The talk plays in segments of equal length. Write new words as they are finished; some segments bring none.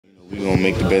going to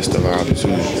make the best of our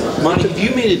opportunity. Monty, have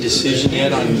you made a decision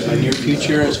yet on your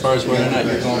future as far as whether or not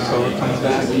you're going pro or coming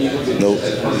back? Nope.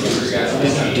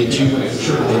 Did you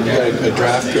got a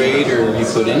draft grade, or have you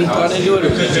put any thought into it, or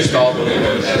is it just all?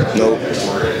 Nope.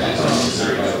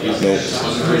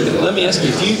 Let me ask you,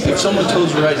 if someone told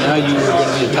you right now you were going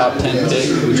to be a top 10 pick,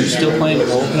 would you still play in the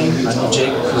bowl game? I know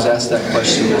Jake was asked that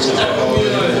question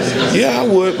yesterday. Yeah, I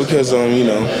would, because you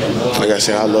know, like I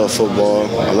said, I love football.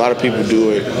 A lot of people do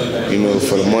it, you know,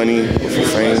 for the money or for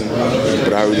fame,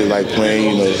 but I really like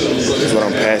playing. You know, it's what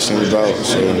I'm passionate about.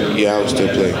 So yeah, I would still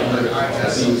play.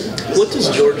 What does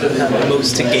Georgia have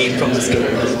most to gain from this game,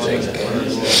 do you think?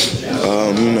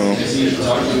 You know,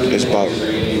 it's about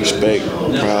respect,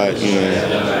 pride.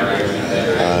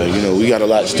 You know, we got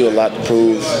still a lot to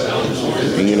prove,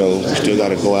 and you know, we still got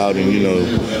to go out and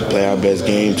play our best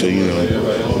game to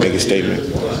make a statement.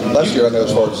 Last year, I know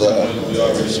as far as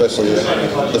especially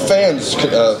the fans'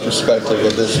 perspective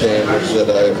of this game was that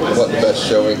I wasn't the best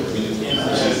showing.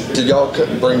 Did y'all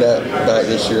bring that back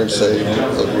this year and say,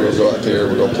 look, we're going to go out there,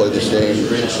 we're going to play this game,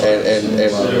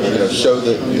 and show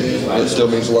that it still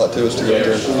means a lot to us to go out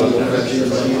there and perform?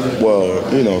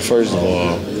 Well, first of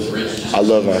all, I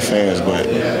love our fans, but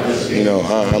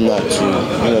I'm not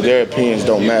too. Their opinions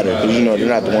don't matter, because they're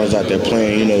not the ones out there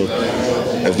playing.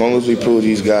 As long as we prove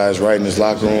these guys right in this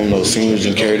locker room, those seniors,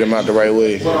 and carry them out the right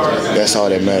way, that's all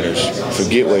that matters.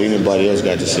 Forget what anybody else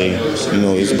got to say.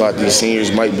 It's about these seniors.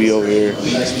 Might be over here,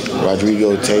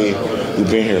 Rodrigo, Tay, who've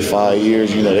been here 5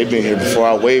 years. They've been here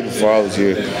way before I was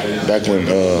here, back when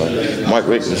Mike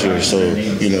Rick was here. So,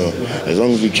 as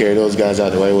long as we carry those guys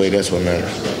out the right way, that's what matters.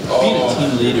 Being a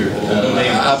team leader,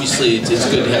 obviously it's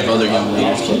good to have other young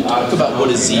leaders. Can you talk about what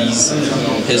Aziz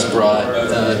has brought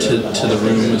to the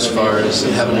room as far as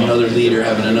having another leader,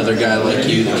 having another guy like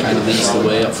you that kind of leads the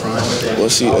way up front? Well,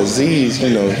 see, Aziz,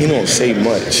 he don't say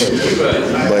much,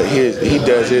 but he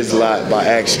does his lot by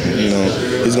action.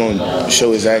 He's going to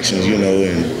show his actions, and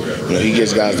he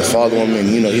gets guys to follow him, and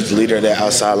he's the leader of that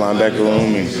outside linebacker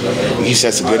room, and he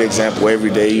sets a good example every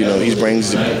day. He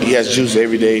has juice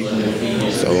every day.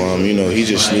 So, he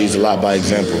just leads a lot by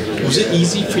example. Was it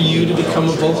easy for you to become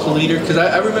a vocal leader? Because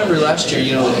I remember last year,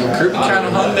 Kirby kind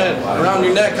of hung that around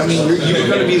your neck. I mean, you were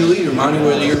going to be the leader, Monty,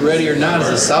 whether you're ready or not as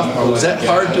a sophomore. Was that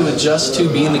hard to adjust to,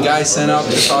 being the guy sent out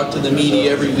to talk to the media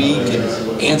every week and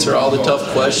answer all the tough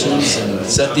questions and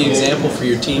set the example for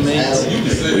your teammates?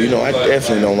 Well, I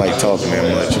definitely don't like talking that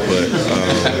much, but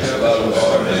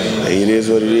it is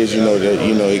what it is.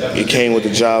 It came with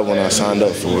the job when I signed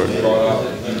up for it.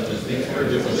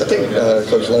 I think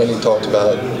Coach Lanning talked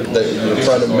about that you're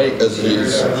trying to make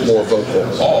Aziz more vocal.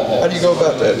 How do you go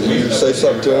about that? Do you say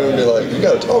something to him and be like, you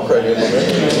got to talk right here, my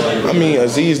man? I mean,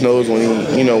 Aziz knows when he,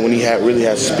 when he really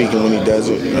has to speak and when he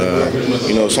doesn't.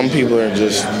 Some people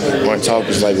aren't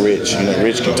talkers like Rich.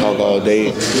 Rich can talk all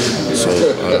day. So,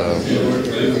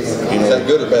 is that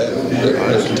good or bad?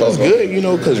 It's good,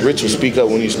 because Rich will speak up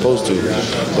when he's supposed to.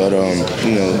 But,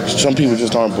 some people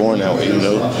just aren't born that way,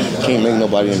 Can't make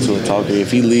nobody into a talker.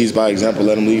 If he leads by example,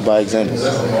 let him lead by example.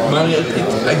 Monty,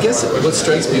 I guess what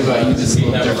strikes me about you is a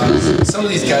little different. Some of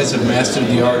these guys have mastered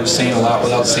the art of saying a lot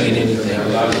without saying anything.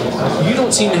 You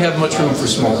don't seem to have much room for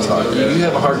small talk. You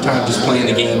have a hard time just playing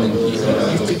the game, and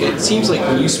it seems like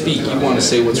when you speak, you want to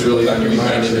say what's really on your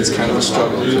mind, and it's kind of a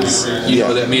struggle because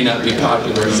that may not be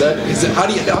popular.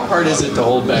 How hard is it to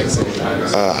hold back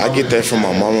sometimes? I get that from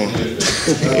my mama.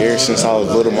 Ever since I was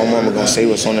little, my mama gonna say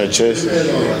what's on her chest,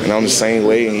 and I'm the same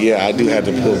way. And yeah, I do have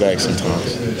to pull back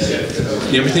sometimes.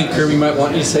 You ever think Kirby might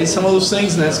want you to say some of those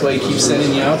things, and that's why he keeps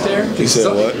sending you out there? He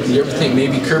said what? You ever think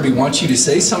maybe Kirby wants you to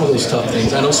say some of those tough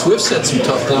things? I know Swift said some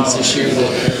tough things this year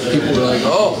that people were like,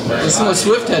 oh, listen to what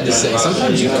Swift had to say.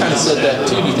 Sometimes you kind of said that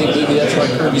too. Do you think maybe that's why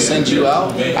Kirby sends you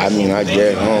out? I mean, I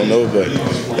guess. I don't know, but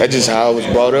that's just how I was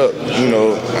brought up.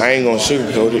 I ain't going to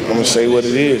sugarcoat it. I'm going to say what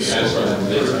it is.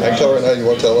 I tell right now, you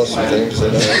want to tell us some things?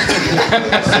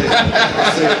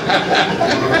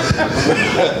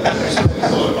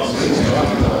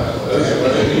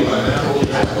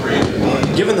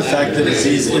 Given the fact that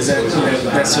Aziz isn't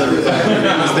necessarily,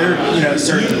 is there a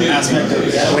certain aspect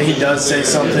of when he does say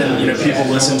something, people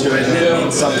listen to it and it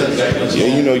means something?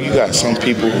 Yeah, you got some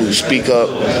people who speak up,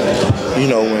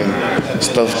 when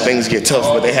things get tough,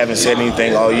 but they haven't said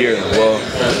anything all year. Well,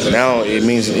 now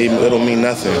it'll mean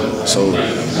nothing. So,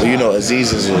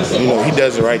 Aziz is he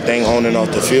does the right thing on and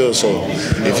off the field. So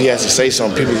if he has to say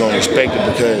something, people are gonna respect it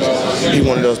because he's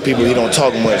one of those people. He don't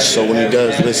talk much, so when he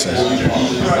does, listen.